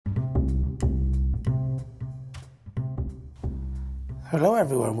Hello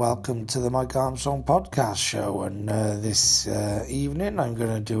everyone, welcome to the Mike Armstrong podcast show, and this evening I'm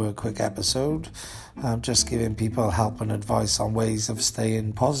going to do a quick episode just giving people help and advice on ways of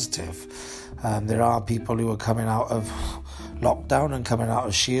staying positive. There are people who are coming out of lockdown and coming out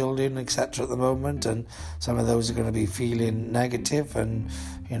of shielding, etc. at the moment, and some of those are going to be feeling negative and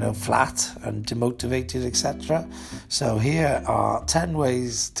flat and demotivated, etc. So here are 10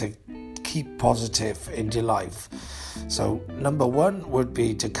 ways to keep positive in your life. So number one would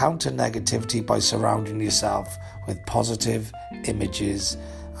be to counter negativity by surrounding yourself with positive images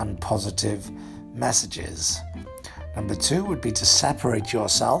and positive messages. Number two would be to separate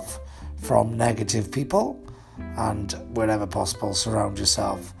yourself from negative people, and wherever possible surround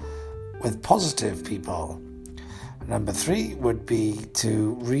yourself with positive people. Number three would be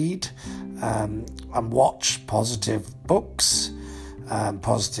to read and watch positive books,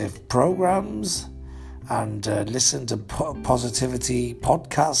 positive programs, and listen to positivity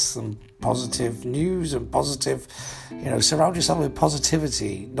podcasts and positive news and positive, surround yourself with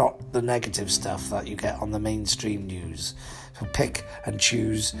positivity, not the negative stuff that you get on the mainstream news. So pick and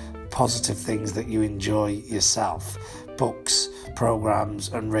choose positive things that you enjoy yourself. Books, programs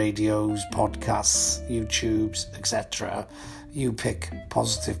and radios, podcasts, YouTubes, etc. You pick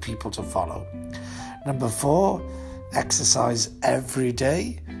positive people to follow. Number four, exercise every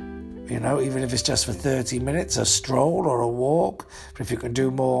day. Even if it's just for 30 minutes, a stroll or a walk. But if you can do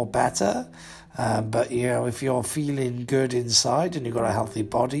more, better. But if you're feeling good inside and you've got a healthy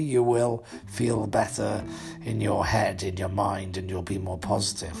body, you will feel better in your head, in your mind, and you'll be more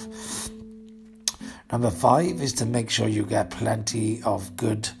positive. Number five is to make sure you get plenty of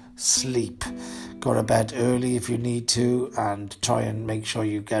good sleep. Go to bed early if you need to, and try and make sure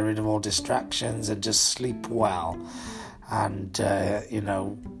you get rid of all distractions and just sleep well. And,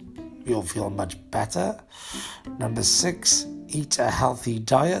 you'll feel much better. Number six, eat a healthy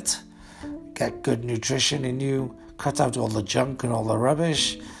diet. Get good nutrition in you. Cut out all the junk and all the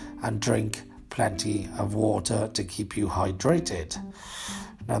rubbish. And drink plenty of water to keep you hydrated.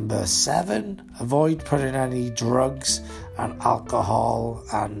 Number seven, avoid putting any drugs and alcohol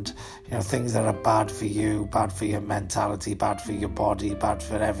and things that are bad for you, bad for your mentality, bad for your body, bad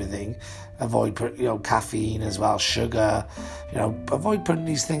for everything. Avoid caffeine as well, sugar. Avoid putting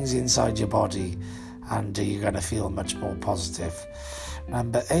these things inside your body, and you're going to feel much more positive.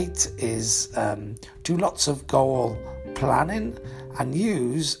 Number eight is do lots of goal planning and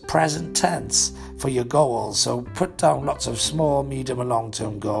use present tense for your goals. So put down lots of small, medium and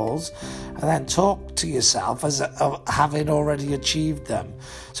long-term goals, and then talk to yourself as having already achieved them.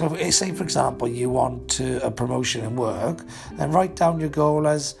 So if, say, for example, you want a promotion in work, then write down your goal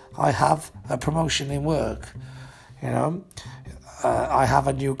as, I have a promotion in work. I have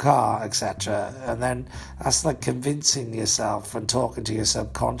a new car, etc. And then that's like convincing yourself and talking to your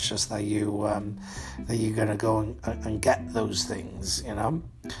subconscious that you're going to go and get those things.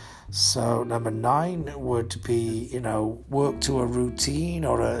 So number nine would be work to a routine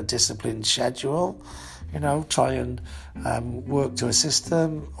or a disciplined schedule. Try and work to a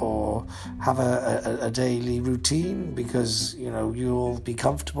system or have a daily routine, because you'll be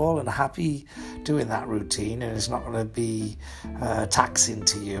comfortable and happy doing that routine, and it's not going to be taxing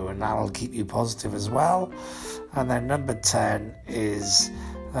to you, and that'll keep you positive as well. And then number 10 is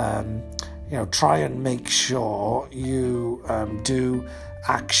try and make sure you do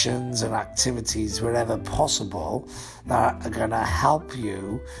actions and activities wherever possible that are going to help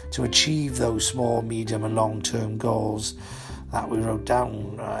you to achieve those small, medium and long-term goals that we wrote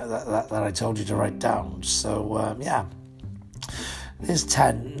down, that I told you to write down. So there's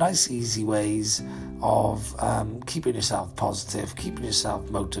 10 nice easy ways of keeping yourself positive, keeping yourself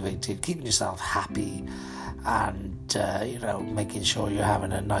motivated, keeping yourself happy, and making sure you're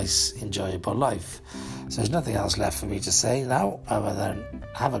having a nice, enjoyable life. So there's nothing else left for me to say now other than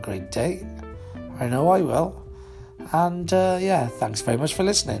have a great day. I know I will. And thanks very much for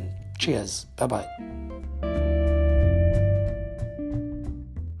listening. Cheers. Bye-bye.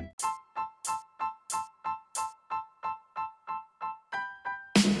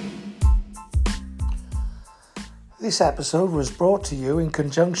 This episode was brought to you in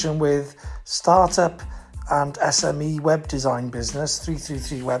conjunction with Startup and SME Web Design Business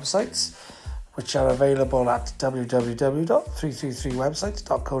 333 websites, which are available at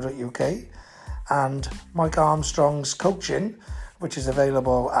www.333websites.co.uk, and Mike Armstrong's coaching, which is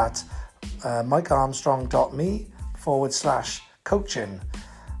available at mikearmstrong.me/coaching.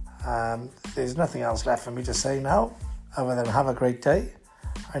 There's nothing else left for me to say now other than have a great day.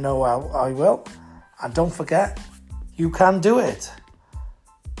 I know I will. And don't forget, you can do it.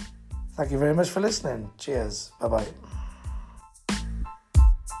 Thank you very much for listening. Cheers. Bye-bye.